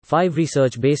5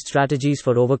 research-based strategies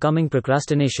for overcoming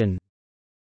procrastination.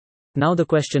 Now the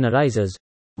question arises,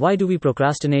 why do we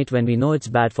procrastinate when we know it's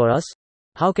bad for us?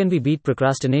 How can we beat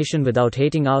procrastination without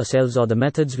hating ourselves or the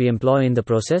methods we employ in the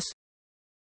process?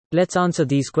 Let's answer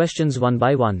these questions one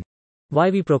by one.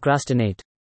 Why we procrastinate?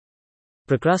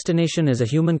 Procrastination is a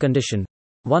human condition.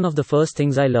 One of the first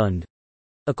things I learned.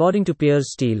 According to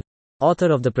Piers Steel,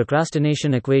 author of the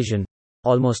procrastination equation,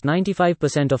 almost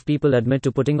 95% of people admit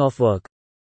to putting off work.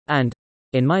 And,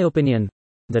 in my opinion,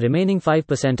 the remaining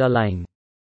 5% are lying.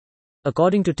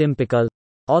 According to Tim Pickle,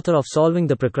 author of Solving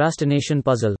the Procrastination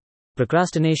Puzzle,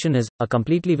 procrastination is a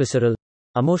completely visceral,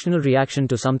 emotional reaction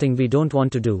to something we don't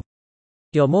want to do.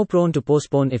 You're more prone to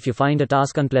postpone if you find a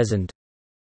task unpleasant.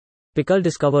 Pickle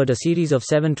discovered a series of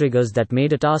 7 triggers that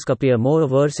made a task appear more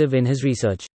aversive in his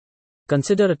research.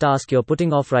 Consider a task you're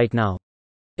putting off right now.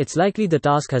 It's likely the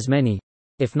task has many,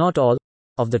 if not all,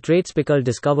 of the traits Pickle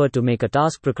discovered to make a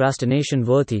task procrastination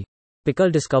worthy.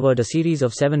 Pickle discovered a series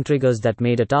of 7 triggers that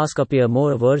made a task appear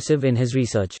more aversive in his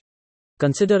research.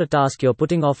 Consider a task you're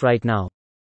putting off right now.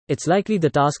 It's likely the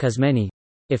task has many,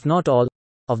 if not all,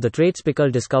 of the traits Pickle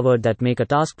discovered that make a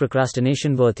task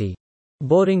procrastination worthy.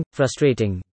 Boring,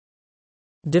 frustrating,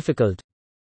 difficult,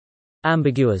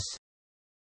 ambiguous,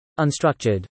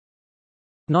 unstructured,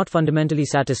 not fundamentally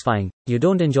satisfying. You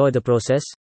don't enjoy the process?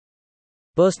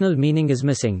 Personal meaning is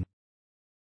missing.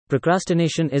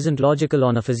 Procrastination isn't logical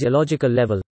on a physiological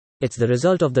level. It's the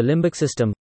result of the limbic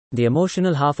system, the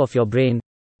emotional half of your brain,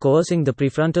 coercing the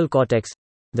prefrontal cortex,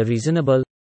 the reasonable,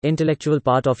 intellectual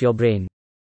part of your brain.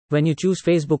 When you choose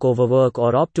Facebook over work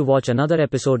or opt to watch another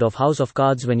episode of House of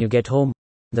Cards when you get home,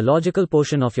 the logical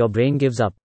portion of your brain gives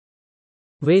up.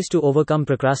 Ways to overcome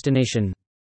procrastination.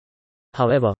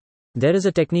 However, there is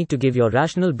a technique to give your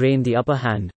rational brain the upper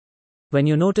hand. When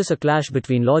you notice a clash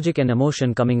between logic and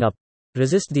emotion coming up,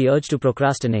 resist the urge to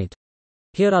procrastinate.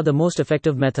 Here are the most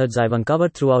effective methods I've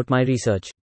uncovered throughout my research.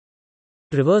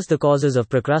 Reverse the causes of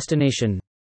procrastination.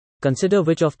 Consider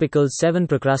which of Pickle's 7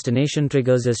 procrastination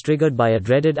triggers is triggered by a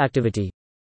dreaded activity.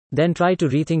 Then try to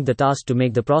rethink the task to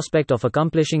make the prospect of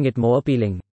accomplishing it more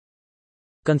appealing.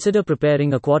 Consider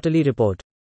preparing a quarterly report.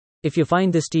 If you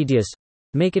find this tedious,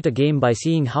 make it a game by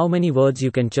seeing how many words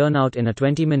you can churn out in a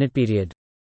 20-minute period.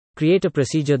 Create a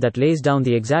procedure that lays down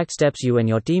the exact steps you and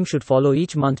your team should follow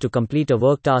each month to complete a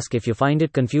work task if you find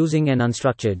it confusing and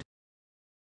unstructured.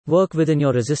 Work within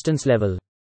your resistance level.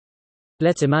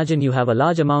 Let's imagine you have a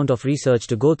large amount of research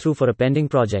to go through for a pending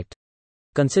project.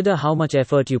 Consider how much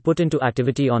effort you put into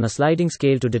activity on a sliding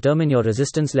scale to determine your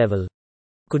resistance level.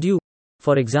 Could you,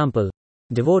 for example,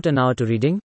 devote an hour to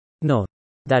reading? No.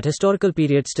 That historical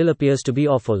period still appears to be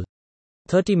awful.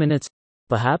 30 minutes,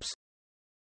 perhaps?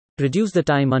 Reduce the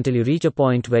time until you reach a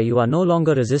point where you are no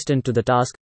longer resistant to the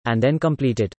task, and then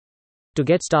complete it. To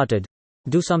get started,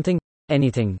 do something,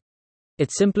 anything.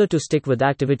 It's simpler to stick with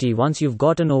activity once you've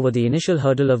gotten over the initial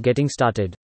hurdle of getting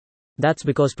started. That's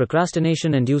because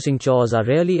procrastination-inducing chores are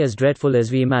rarely as dreadful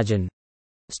as we imagine.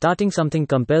 Starting something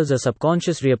compels a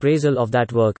subconscious reappraisal of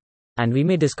that work, and we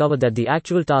may discover that the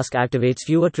actual task activates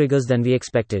fewer triggers than we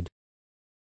expected.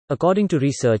 According to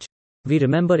research, we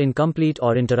remember incomplete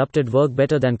or interrupted work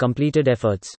better than completed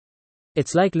efforts.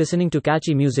 It's like listening to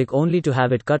catchy music only to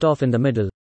have it cut off in the middle,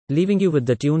 leaving you with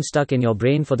the tune stuck in your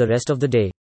brain for the rest of the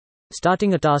day.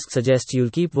 Starting a task suggests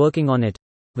you'll keep working on it,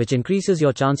 which increases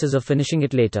your chances of finishing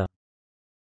it later.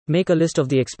 Make a list of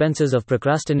the expenses of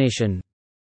procrastination.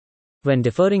 When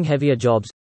deferring heavier jobs,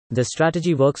 this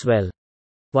strategy works well.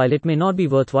 While it may not be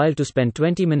worthwhile to spend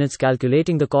 20 minutes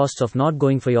calculating the costs of not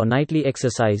going for your nightly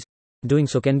exercise, doing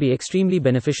so can be extremely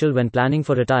beneficial when planning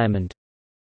for retirement.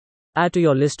 Add to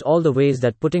your list all the ways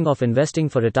that putting off investing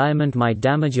for retirement might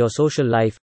damage your social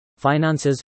life,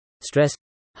 finances, stress,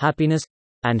 happiness,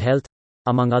 and health,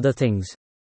 among other things.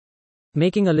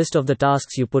 Making a list of the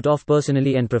tasks you put off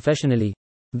personally and professionally,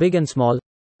 big and small,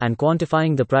 and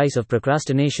quantifying the price of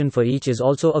procrastination for each is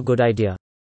also a good idea.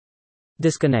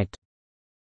 Disconnect.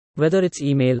 Whether it's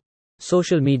email,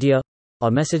 social media, or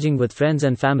messaging with friends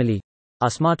and family, our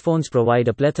smartphones provide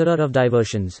a plethora of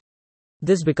diversions.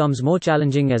 This becomes more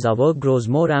challenging as our work grows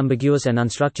more ambiguous and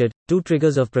unstructured. 2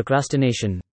 triggers of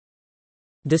procrastination.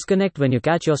 Disconnect when you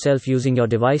catch yourself using your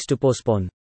device to postpone.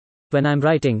 When I'm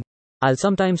writing, I'll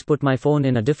sometimes put my phone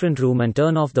in a different room and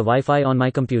turn off the Wi-Fi on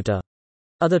my computer.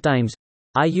 Other times,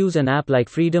 I use an app like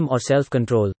Freedom or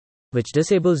Self-Control, which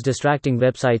disables distracting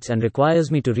websites and requires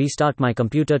me to restart my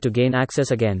computer to gain access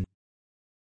again.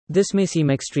 This may seem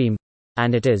extreme,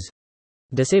 and it is.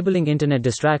 Disabling internet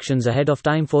distractions ahead of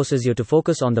time forces you to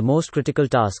focus on the most critical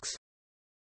tasks.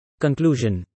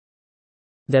 Conclusion.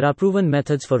 There are proven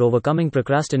methods for overcoming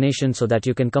procrastination so that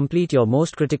you can complete your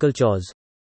most critical chores.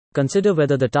 Consider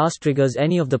whether the task triggers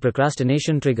any of the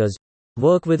procrastination triggers.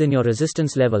 Work within your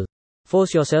resistance level.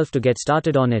 Force yourself to get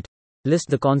started on it. List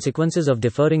the consequences of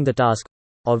deferring the task,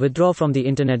 or withdraw from the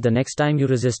internet the next time you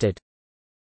resist it.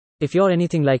 If you're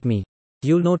anything like me,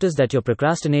 you'll notice that you're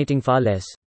procrastinating far less.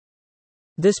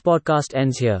 This podcast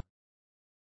ends here.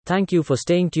 Thank you for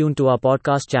staying tuned to our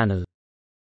podcast channel.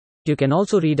 You can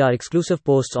also read our exclusive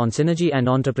posts on synergy and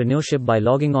entrepreneurship by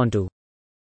logging on to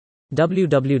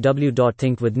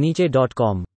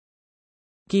www.thinkwithniche.com.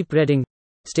 Keep reading.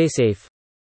 Stay safe.